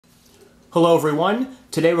Hello everyone,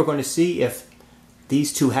 today we're going to see if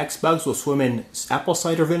these two hex bugs will swim in apple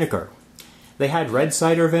cider vinegar. They had red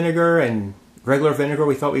cider vinegar and regular vinegar.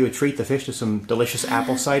 We thought we would treat the fish to some delicious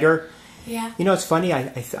apple cider. Yeah. You know, it's funny,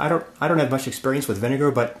 I don't have much experience with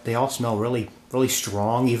vinegar, but they all smell really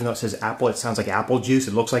strong. Even though it says apple, it sounds like apple juice.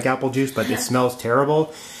 It looks like apple juice, but it smells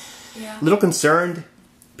terrible. Yeah. Little concerned.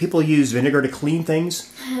 People use vinegar to clean things.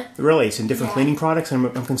 Really, it's in different cleaning products, and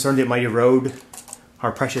I'm concerned it might erode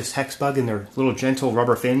our precious hex bug and their little gentle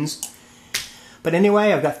rubber fins. But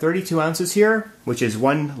anyway, I've got 32 ounces here, which is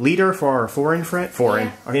 1 liter for our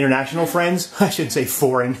our international friends. I shouldn't say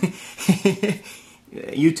foreign.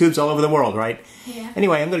 YouTube's all over the world, right? Yeah.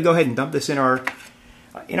 Anyway, I'm going to go ahead and dump this in our...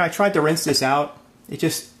 You know, I tried to rinse this out.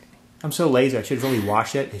 I'm so lazy, I should really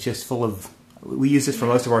wash it. It's just full of... We use this for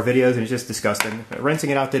most of our videos, and it's just disgusting. Rinsing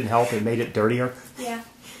it out didn't help. It made it dirtier. Yeah.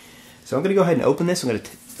 So I'm going to go ahead and open this. I'm going to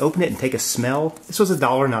open it and take a smell. This was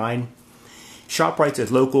 $1.09. ShopRite's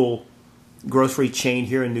a local grocery chain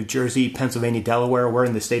here in New Jersey, Pennsylvania, Delaware. We're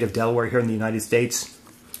in the state of Delaware here in the United States.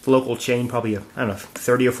 Local chain, probably, I don't know,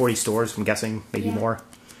 30 or 40 stores, I'm guessing, maybe more.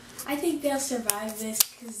 I think they'll survive this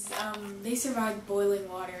because they survived boiling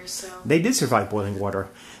water, so... They did survive boiling water.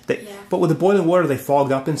 But with the boiling water, they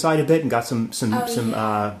fogged up inside a bit and got some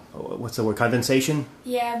what's the word, condensation?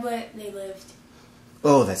 Yeah, but they lived.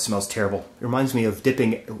 Oh, that smells terrible. It reminds me of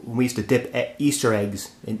dipping, when we used to dip Easter eggs,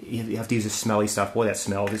 and you have to use this smelly stuff. Boy, that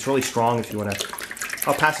smells. It's really strong if you want to...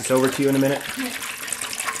 I'll pass this over to you in a minute.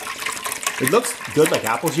 It looks good like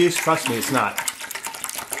apple juice. Trust me, it's not.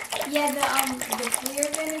 Yeah, the clear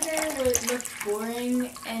vinegar looked boring,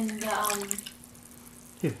 and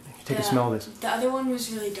Here, take a smell of this. The other one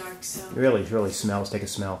was really dark, so... It really smells. Take a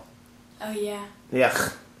smell. Oh, yeah. Yeah.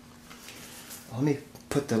 Let me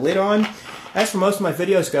put the lid on. As for most of my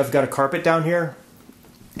videos, I've got a carpet down here,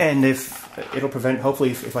 and if it'll prevent, hopefully,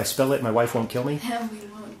 if I spill it, my wife won't kill me. We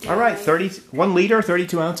won't. All right, 1 liter,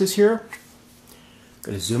 32 ounces here.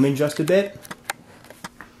 Going to zoom in just a bit.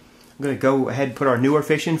 I'm going to go ahead and put our newer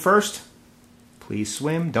fish in first. Please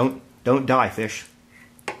swim. Don't die, fish.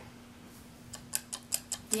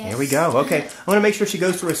 Yes. There we go. Okay, I'm going to make sure she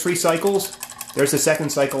goes through her 3 cycles. There's the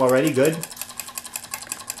 2nd cycle already. Good.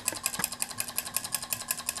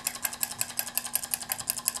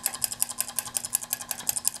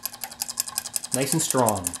 Nice and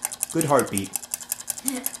strong. Good heartbeat.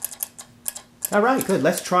 All right, good.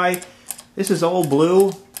 Let's try. This is old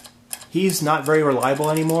Blue. He's not very reliable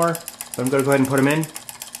anymore, but I'm going to go ahead and put him in.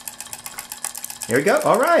 There we go.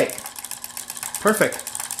 All right. Perfect.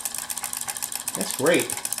 That's great.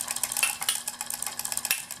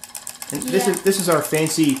 And this is our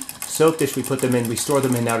fancy soap dish we put them in. We store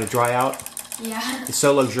them in now to dry out. Yeah. It's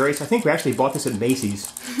so luxurious. I think we actually bought this at Macy's.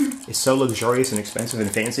 It's so luxurious and expensive and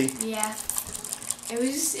fancy. Yeah. It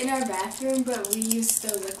was just in our bathroom, but we used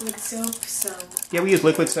the liquid soap, so... Yeah, we use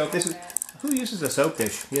liquid soap. Who uses a soap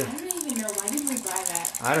dish? Yeah. I don't even know. Why did we buy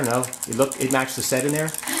that? I don't know. It matched the set in there.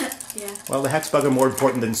 Yeah. Well, the hex bug are more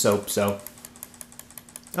important than soap, so...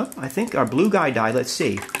 Oh, I think our blue guy died. Let's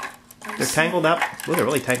see. They're tangled up. Oh, they're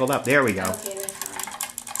really tangled up. There we go. Okay, they're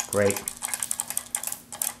fine. Great.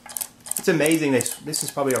 It's amazing. This is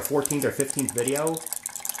probably our 14th or 15th video.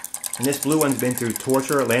 And this blue one's been through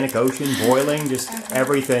torture, Atlantic Ocean, boiling, just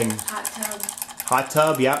everything. Hot tub. Hot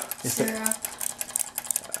tub, yep. Syrup.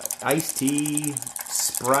 Iced tea,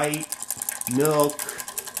 Sprite, milk.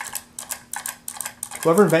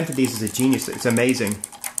 Whoever invented these is a genius. It's amazing.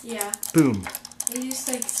 Yeah. Boom. They just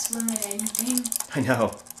like swim in anything. I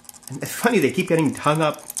know. And it's funny, they keep getting hung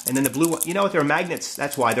up. And then the blue one, you know what, there are magnets.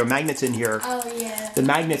 That's why. There are magnets in here. Oh, yeah. The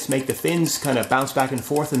magnets make the fins kind of bounce back and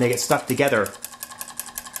forth and they get stuck together.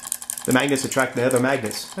 The magnets attract the other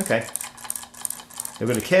magnets. Okay. They're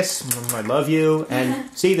going to kiss. I love you. And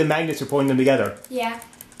see, the magnets are pulling them together. Yeah.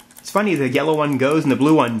 It's funny, the yellow one goes and the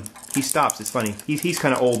blue one, he stops. It's funny. He's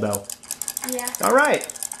kind of old, though. Yeah. All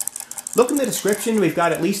right. Look in the description. We've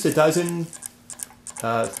got at least a dozen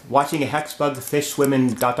watching a hex bug fish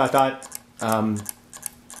swimming ...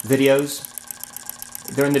 videos.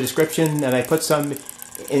 They're in the description, and I put some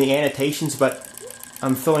in the annotations, but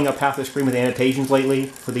I'm filling up half the screen with annotations lately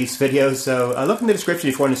for these videos, so look in the description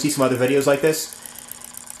if you want to see some other videos like this.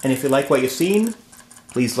 And if you like what you've seen,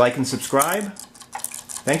 please like and subscribe.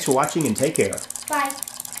 Thanks for watching and take care.